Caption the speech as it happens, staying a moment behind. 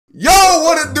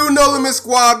What it do,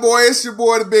 NoLimitSquad, boy? It's your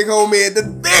boy, the big homie,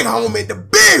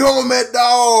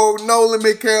 dog,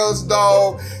 NoLimitKelz,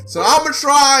 dog. So I'm gonna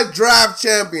try Draft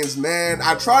Champions, man.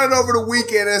 I tried it over the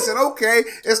weekend and said, okay,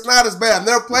 it's not as bad. I've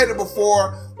never played it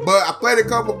before, but I played a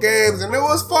couple games and it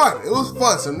was fun. It was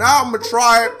fun. So now I'm gonna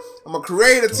try it. I'm gonna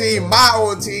create a team, my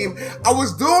own team. I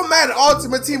was doing Madden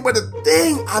Ultimate Team, but the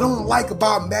thing I don't like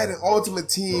about Madden Ultimate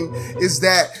Team is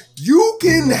that you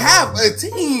can have a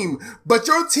team, but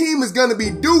your team is gonna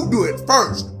be doo-doo at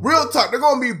first. Real talk, they're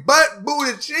gonna be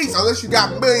butt-booted cheeks unless you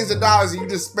got millions of dollars and you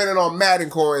just spend it on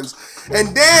Madden coins.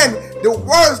 And then the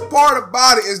worst part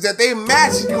about it is that they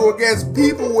match you against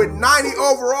people with 90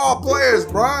 overall players,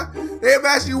 bruh. They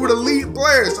match you with elite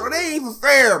players, so they ain't even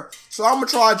fair. So I'm gonna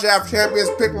try Draft Champions,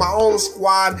 pick my own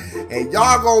squad, and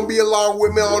y'all gonna be along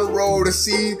with me on the road to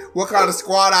see what kind of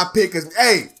squad I pick. Cause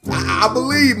hey, I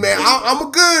believe, man, I'm a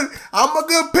good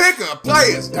picker of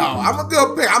players, dog. I'm a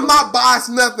good picker. I'm not biased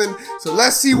nothing. So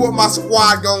let's see what my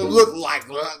squad gonna look like.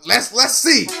 Let's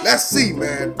see,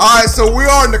 man. All right, so we're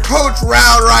on the coach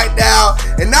round right now,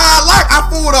 and now I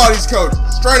fool with all these coaches.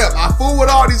 Straight up, I fool with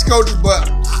all these coaches, but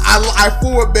I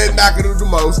fool with Ben McAdoo the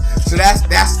most. So that's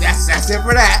it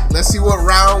for that. Let's see what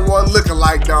round one looking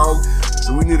like, dog.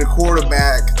 So we need a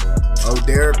quarterback. Oh,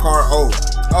 Derek Carr.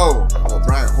 Oh,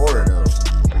 Brian Hoyer though.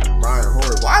 Brian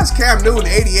Hoyer. Why is Cam Newton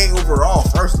 88 overall?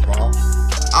 First of all,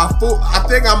 I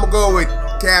think I'm gonna go with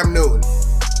Cam Newton.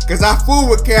 Cause I fool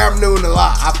with Cam Newton a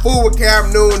lot. I fool with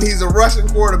Cam Newton. He's a Russian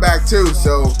quarterback too.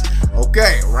 So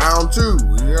okay, round two.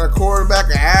 We got a quarterback,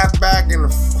 a halfback, and a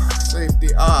safety.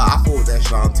 I fool with that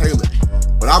Sean Taylor.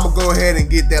 But I'm gonna go ahead and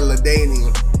get that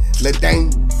LaDainian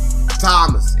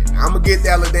Thomas. I'm gonna get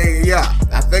that LaDainian. Yeah,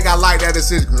 I think I like that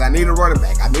decision because I need a running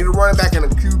back. I need a running back and a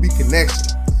QB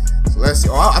connection. So let's see.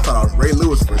 Oh, I thought I was Ray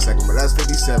Lewis for a second, but that's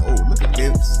 57. Oh, look at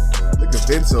Vince. Look at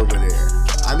Vince over there.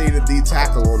 I need a D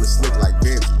tackle on the slick like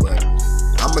Vince, but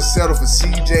I'm gonna settle for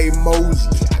CJ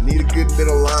Mosley. I need a good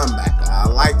middle linebacker. I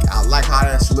like how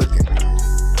that's looking.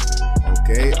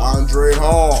 Okay, Andre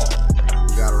Hall.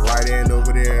 We got a right end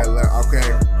over there.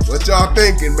 Okay, what y'all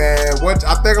thinking, man?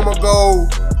 I think I'm gonna go.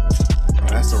 Oh,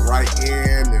 that's a right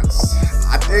end.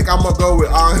 I think I'm gonna go with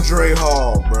Andre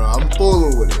Hall, bro. I'm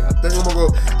fooling with it. I think I'm gonna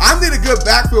go. I need a good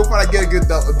backfield before I get a good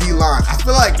D line. I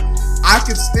feel like I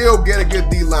can still get a good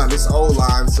D line. This old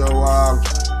line, so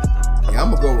yeah,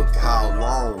 I'm gonna go with Kyle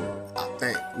Long. I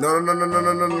think.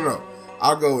 No.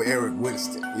 I'll go with Eric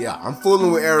Winston. Yeah, I'm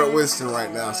fooling with Eric Winston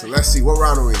right now. So let's see what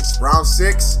round are we in. Round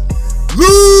 6.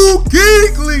 Luke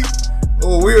Kuechly.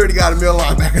 Oh, we already got a middle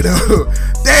linebacker though.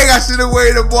 Dang, I should have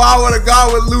waited, boy. I would have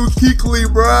gone with Luke Kuechly,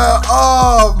 bruh.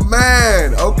 Oh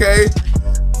man. Okay.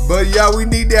 But yeah, we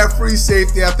need that free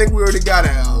safety. I think we already got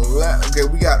it. Okay,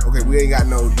 we ain't got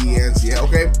no DNs yet.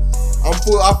 Okay. I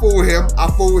fool with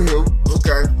him.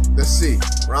 Okay. Let's see.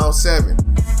 Round 7.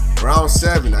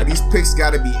 Now these picks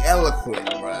gotta be eloquent,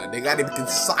 bruh. They gotta be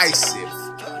concisive.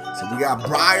 So we got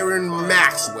Byron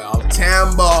Maxwell,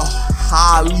 Tamba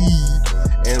Hali,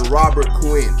 and Robert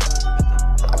Quinn.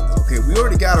 Okay, we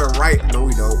already got a right. No,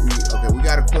 we don't. We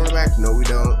got a cornerback. No, we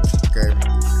don't. Okay.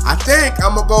 I think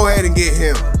I'm gonna go ahead and get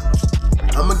him.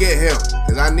 I'm gonna get him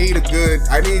because I need 2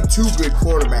 good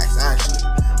cornerbacks actually.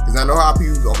 Because I know how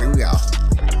people. Okay,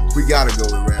 we gotta go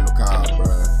with Randall Cobb,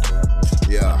 bruh.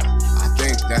 Yeah, I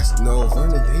think that's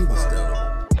Vernon Davis though.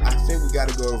 I think we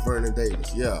gotta go with Vernon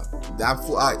Davis. Yeah,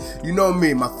 you know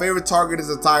me. My favorite target is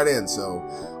a tight end. So,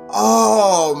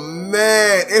 oh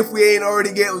man, if we ain't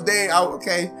already getting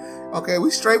okay,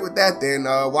 we straight with that then.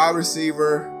 Wide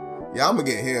receiver. Yeah, I'm gonna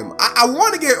get him. I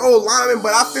want to get old lineman,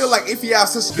 but I feel like if you have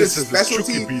such good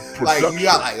specialty, like you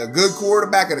got like a good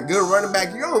quarterback and a good running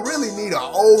back, you don't really need a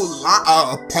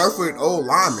perfect old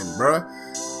lineman, bruh.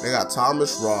 They got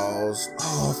Thomas Rawls.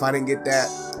 Oh, if I didn't get that,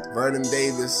 Vernon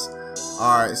Davis.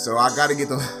 All right, so I gotta get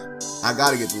the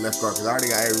left guard because I already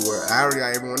got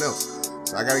everyone else.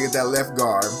 So I gotta get that left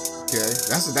guard. Okay,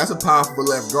 that's a powerful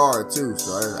left guard too.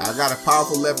 So I got a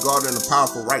powerful left guard and a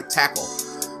powerful right tackle.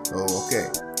 So okay.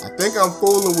 I think I'm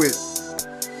fooling with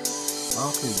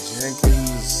Malcolm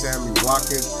Jenkins, Sammy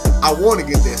Watkins. I want to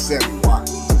get that Sammy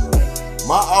Watkins, bro.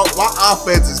 My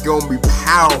offense is going to be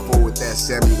powerful with that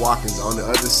Sammy Watkins on the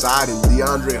other side and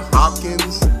DeAndre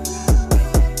Hopkins.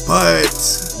 But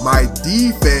my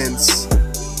defense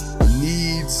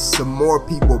needs some more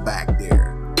people back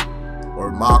there. Or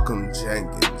Malcolm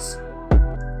Jenkins.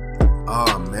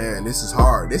 Oh, man, this is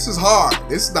hard. This is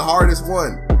the hardest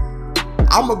one.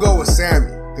 I'm going to go with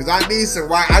Sammy. Because I need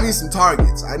some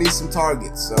targets.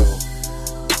 So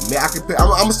man, I'm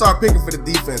gonna start picking for the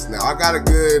defense now. I got a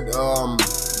good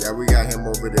yeah, we got him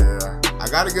over there. I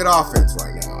got a good offense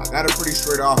right now. I got a pretty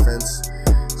straight offense.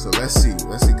 So let's see.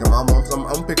 Come on,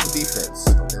 I'm picking defense.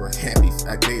 They were happy.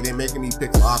 They making me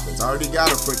pick for offense. I already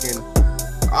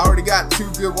got 2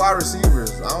 good wide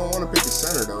receivers. I don't want to pick a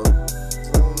center though.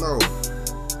 I don't know.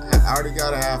 I already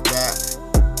got a halfback.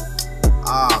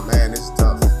 Ah man, it's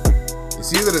tough.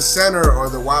 It's either the center or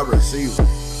the wide receiver.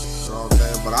 You know what I'm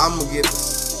saying? But I'm gonna get the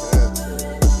center.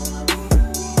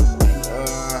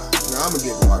 No, I'm gonna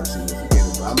get the wide receiver. Forget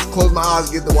it. Bro. I'm just close my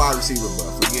eyes and get the wide receiver, bro.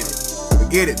 Forget it.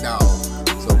 Forget it, dog.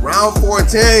 So round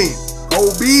 14,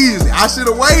 Cole Beasley. I should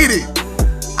have waited.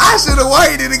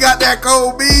 And got that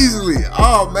Cole Beasley.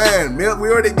 Oh man, we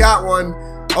already got one.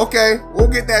 Okay, we'll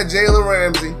get that Jalen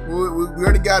Ramsey. We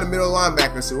already got a middle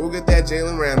linebacker, so we'll get that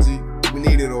Jalen Ramsey. We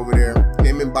need it over there.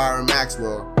 Him and Byron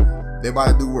Maxwell. They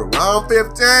about to do work. Round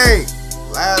 15,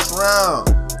 last round.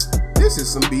 This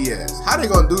is some BS. How they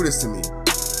gonna do this to me?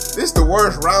 This is the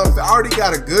worst round. I already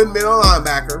got a good middle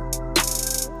linebacker.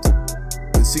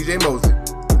 And CJ Mosley.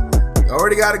 I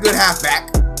already got a good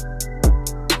halfback.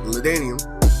 Ladanium.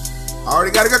 I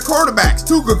already got a good quarterbacks.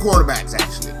 2 good quarterbacks,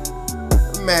 actually.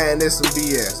 Man, there's some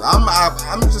BS.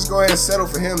 I'm just going to settle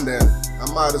for him then.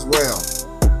 I might as well.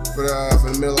 For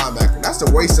the middle linebacker. That's a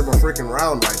waste of a freaking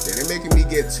round right there. They're making me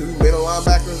get 2 middle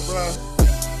linebackers, bro.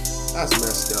 That's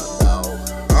messed up, dog.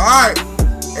 Alright.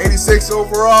 86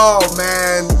 overall,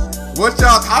 man.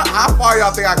 How far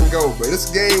y'all think I can go? But it's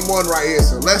game 1 right here,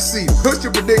 so let's see. Put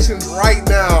your predictions right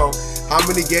now. How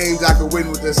many games I can win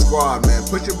with this squad, man.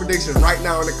 Put your predictions right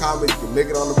now in the comments. You can make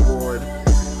it on the board.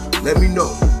 Let me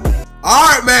know.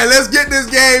 Alright, man. Let's get this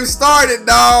game started,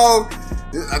 dog.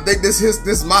 I think this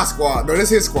is my squad. No,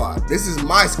 this is his squad. This is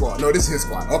my squad. No, this is his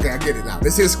squad. Okay, I get it now.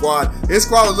 This is his squad. His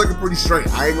squad was looking pretty straight.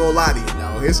 I ain't gonna lie to you,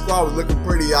 though. His squad was looking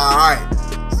pretty alright.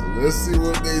 So let's see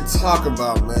what they talk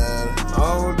about, man.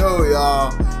 I don't know,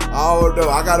 y'all. I don't know.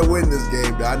 I gotta win this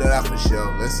game, though. I know that for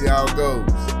sure. Let's see how it goes.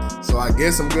 So I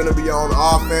guess I'm gonna be on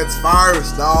offense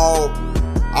first, dog.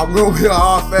 I'm gonna be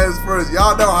on offense first.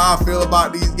 Y'all know how I feel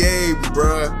about these games,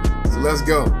 bruh. So let's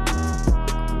go.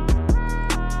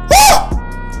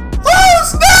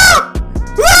 Snap!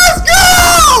 Let's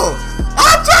go!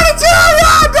 I'm trying to tell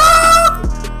y'all, dog!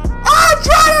 I'm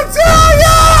trying to tell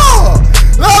y'all!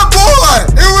 That boy,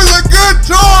 it was a good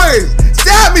choice!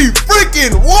 Sammy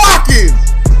freaking Watkins!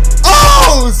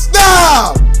 Oh,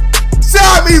 snap!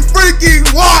 Sammy freaking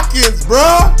Watkins,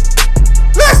 bruh!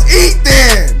 Let's eat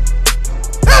then!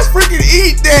 Let's freaking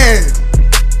eat then!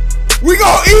 We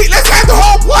gonna eat! Let's have the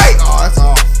whole plate! Oh, that's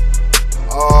off.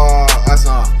 Oh, that's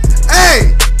off.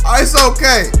 Hey! It's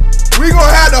okay. We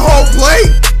gonna have the whole plate?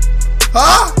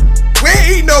 Huh? We ain't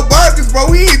eating no burgers, bro.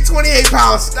 We eat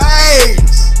 28-pound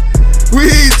steaks. We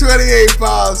eat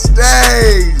 28-pound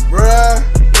steaks, bruh.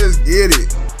 Let's get it.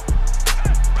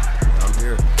 I'm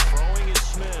here.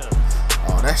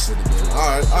 Oh, that should have been.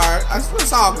 Alright.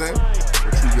 That's all good.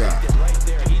 What you got?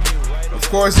 Of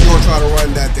course you're gonna try to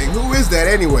run that thing. Who is that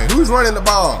anyway? Who's running the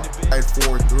ball?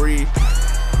 4-3.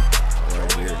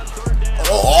 Right here.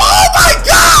 Oh my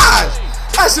gosh!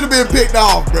 That should have been picked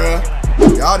off, bruh.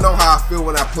 Y'all know how I feel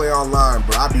when I play online,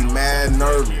 bro. I be mad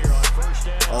nervous.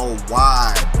 Oh,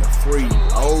 wide, free,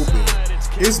 open.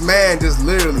 This man just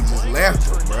literally just left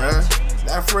him, bruh.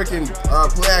 That freaking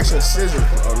play action scissor.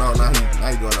 Oh no, now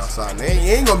he going outside.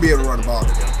 He ain't gonna be able to run the ball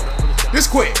today. Just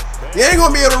quit. He ain't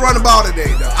gonna be able to run the ball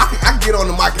today, though. I can get on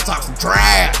the mic and talk some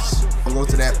trash. I'm going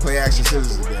to that play action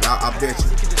scissors again. I bet you.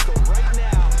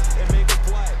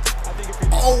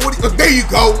 Oh, there you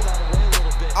go.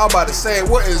 I'm about to say,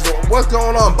 what's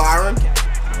going on, Byron?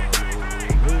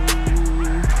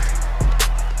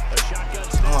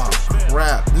 Oh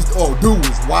crap! Dude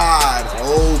was wide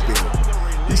open.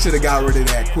 He should have got rid of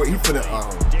that quick. He finna. I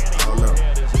don't know.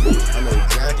 I know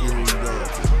exactly where he's going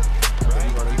to.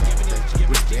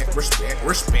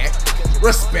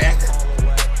 Respect.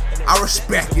 I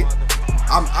respect it.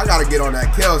 I gotta get on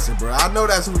that Kelz, bro. I know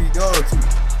that's who he's going to.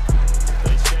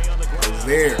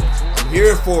 There. I'm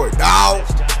here for it, dog.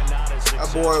 That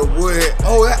boy Woodhead.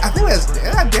 Oh, I think that's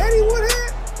Daddy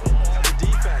Woodhead.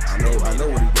 I know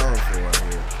what he's going for right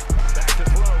here.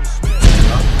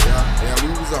 Yeah, we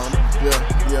was on it.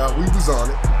 Yeah, we was on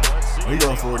it. He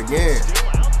going for it again.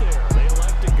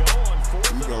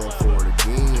 He going for it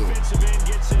again.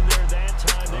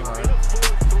 All right.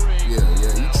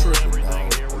 Yeah, he tripping, dog.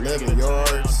 11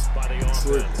 yards.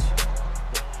 Tripping.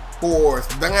 4th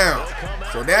down.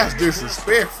 So that's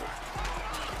disrespectful.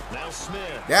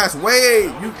 That's way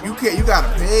you gotta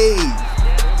pay.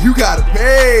 You gotta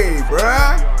pay,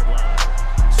 bruh.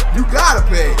 You gotta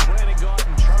pay.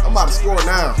 I'm about to score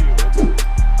now.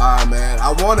 Alright, man.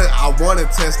 I wanna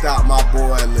test out my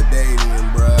boy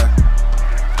Ladanian, bruh.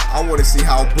 I wanna see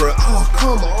how, bruh. Oh,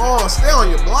 come on. stay on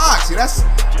your block. See, that's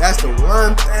the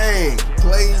one thing.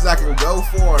 Plays I can go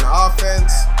for on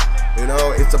offense. You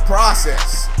know, it's a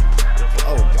process.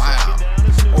 Oh wow.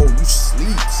 Oh, you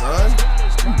sleep, son.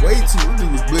 You way too. You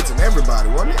was blitzing everybody,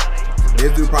 wasn't it?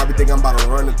 This dude probably think I'm about to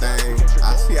run the thing.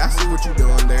 I see what you're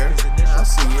doing there. I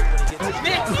see it. I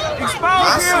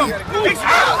see it, baby.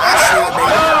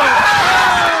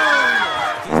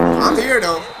 I'm here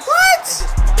though. What?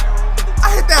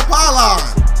 I hit that pylon.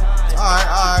 Alright.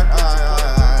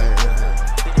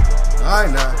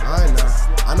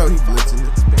 I know he blitzing it.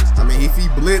 I mean, if he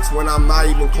blitz when I'm not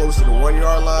even close to the 1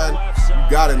 yard line, you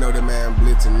gotta know the man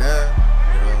blitzing now.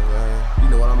 You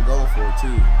know what I'm going for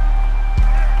too.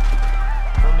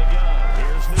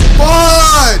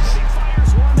 Fudge!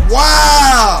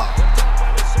 Wow!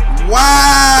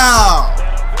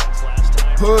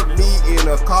 Put me in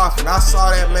a coffin. I saw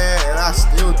that man and I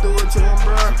still threw it to him,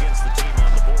 bro.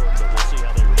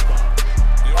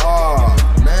 Oh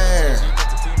man,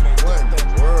 what in the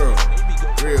world?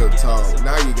 Real talk.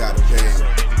 Now you gotta pay.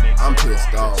 I'm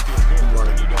pissed off. You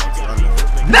wanted to go to, I know.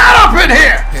 Not up in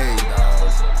here! Hey, dog.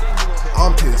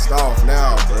 I'm pissed off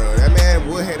now, bro. That man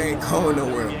Woodhead ain't going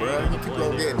nowhere, bro. He keep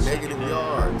on getting negative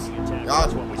yards. Y'all,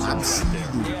 I'm seeing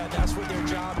you.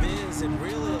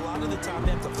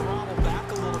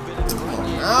 Come on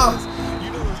now.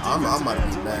 I'm about to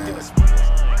be mad.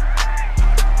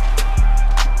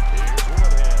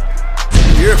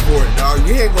 Here for it, dog.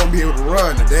 You ain't gonna be able to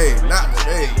run today. Not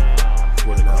today.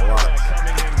 What did I watch?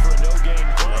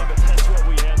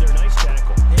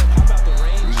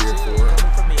 We here for it.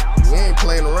 We ain't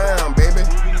playing around, baby.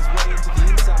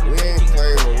 We ain't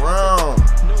playing around.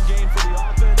 No gain for the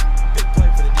offense, big play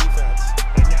for the defense.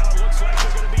 And now it looks like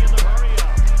they're gonna be in the hurry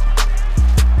up.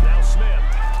 Now Smith.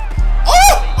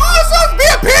 Oh, it's supposed to be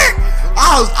a pick.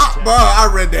 Bro, I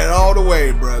read that all the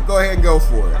way, bro. Go ahead and go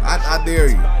for it. I dare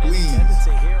you, please.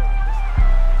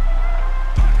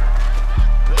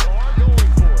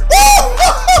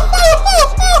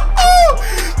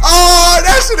 Oh,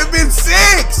 that should have been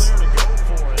 6.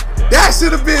 That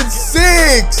should have been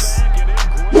 6.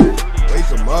 Wake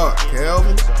him up,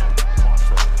 Kelvin.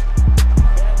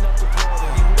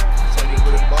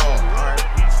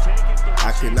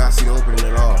 I could not see the opening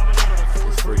at all.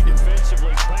 It's freaking.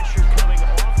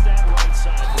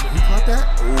 You caught that?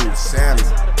 Ooh, Sammy.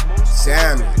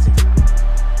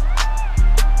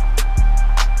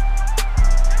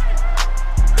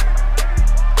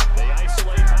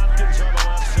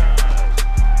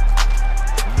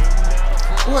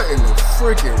 What in the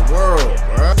freaking world,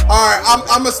 bro? Alright,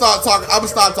 I'm gonna start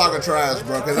talking trash,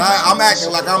 bro, because I'm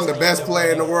acting like I'm the best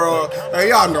player in the world. Hey,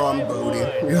 y'all know I'm booty.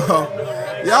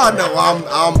 Y'all know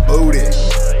I'm booty.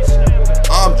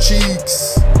 I'm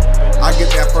cheeks. I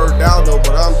get that first down though,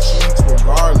 but I'm cheeks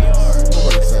regardless.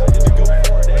 Hold on a second.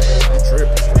 I'm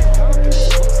tripping.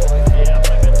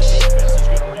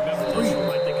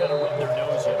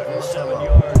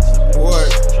 What?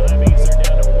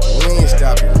 We ain't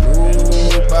stopping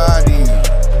nobody.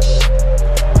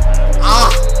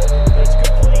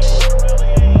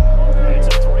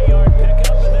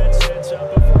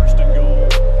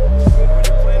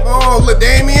 Oh,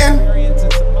 LaDamian.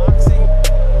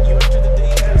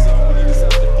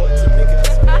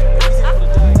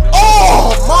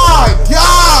 Oh my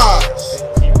gosh!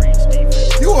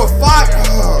 You a fire.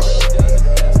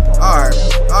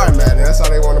 Alright, man. That's how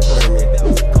they want to play me.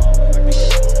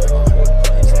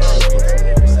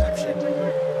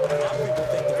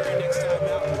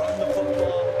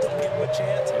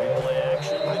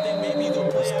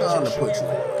 It's time to put you.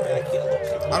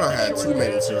 I don't have too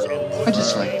many turnovers. I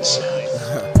just like this.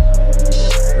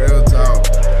 Real talk.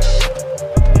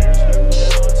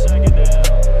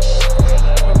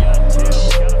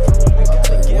 I'll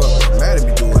tell you what, Madden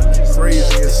be doing the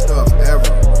craziest stuff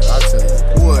ever. I'll tell you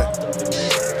what.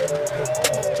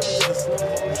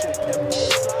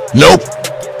 Nope.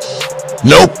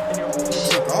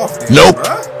 Take off then, Nope.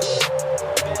 bruh.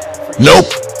 Nope.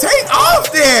 Take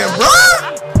off then, bruh.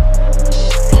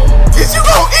 Is you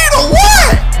gonna eat or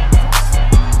what?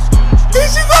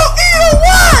 Is you gonna eat or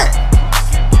what?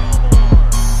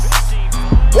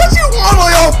 What you want on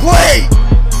your plate?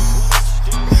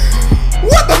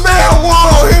 What the man want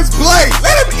on his plate?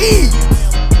 Let him eat.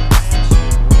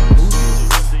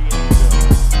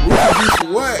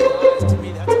 What?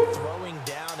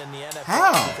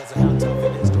 How?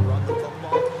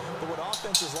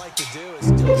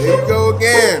 There you go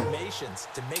again.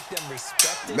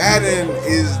 Madden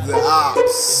is the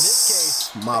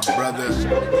ops, my brother.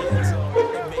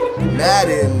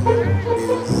 Madden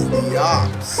is the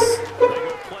ops.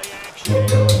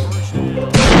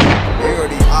 They are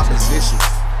the opposition.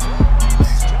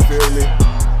 Feel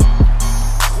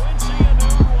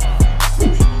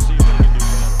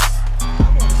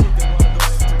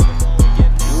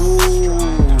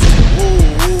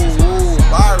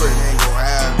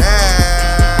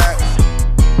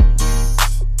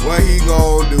What he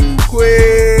gon' do?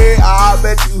 Quit. I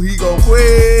bet you he gon'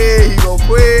 quit. He gon'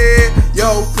 quit.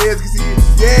 Yo, kids can see it.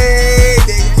 Yay,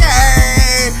 nigga,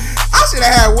 yay. I should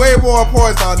have had way more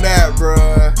points on that,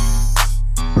 bruh.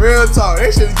 Real talk.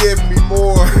 They should have given me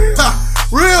more.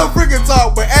 Real freaking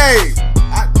talk, but hey,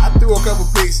 I threw a couple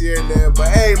picks here and there. But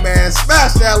hey, man,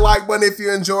 smash that like button if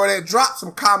you enjoyed it. Drop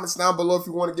some comments down below if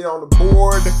you want to get on the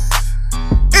board.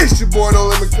 It's your boy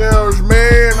NoLimitKelz,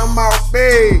 man. I'm out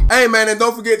big. Hey, man, and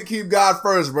don't forget to keep God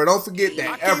first, bro. Don't forget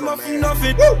that ever,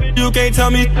 man. You can't tell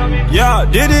me, yeah.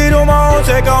 Did it on my own.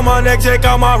 Check out my neck, check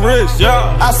out my wrist,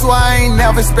 yeah. I swear I ain't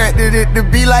never expected it to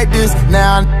be like this.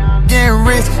 Now I'm getting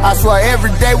rich. I swear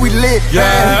every day we lit.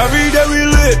 Yeah, every day we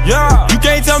lit. Yeah, you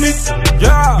can't tell me.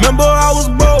 Yeah, remember I was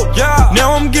broke. Yeah,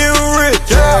 now I'm getting rich.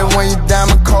 Yeah, when you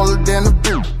diamond colder than a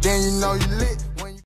boot, then you know you.